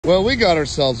Well, we got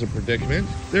ourselves a predicament.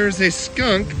 There's a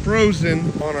skunk frozen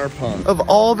on our pond. Of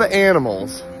all the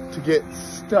animals to get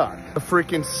stuck, a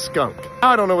freaking skunk.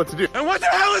 I don't know what to do. And what the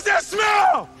hell is that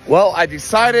smell? Well, I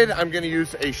decided I'm gonna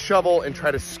use a shovel and try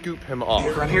to scoop him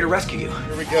off. I'm here to rescue you.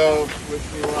 Here we go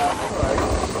with me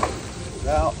last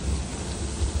night. Out.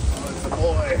 Oh, it's a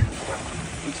boy.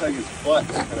 Looks like his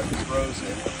butt's kind of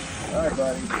frozen. All right,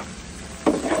 buddy.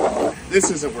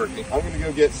 This isn't working. I'm gonna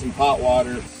go get some hot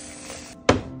water.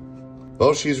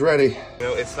 Well, she's ready. You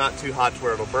know, it's not too hot to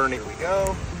where it'll burn. Here we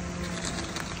go.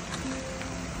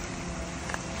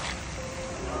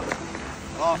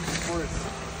 Oh, of course.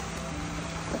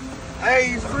 Hey,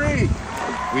 he's free.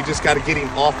 We just got to get him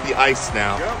off the ice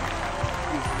now. Yep.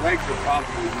 His legs are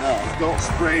probably numb. Don't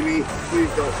spray me. Please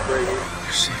don't spray me.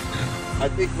 You're safe now. I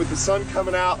think with the sun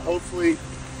coming out, hopefully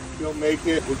he'll make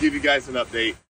it. We'll give you guys an update.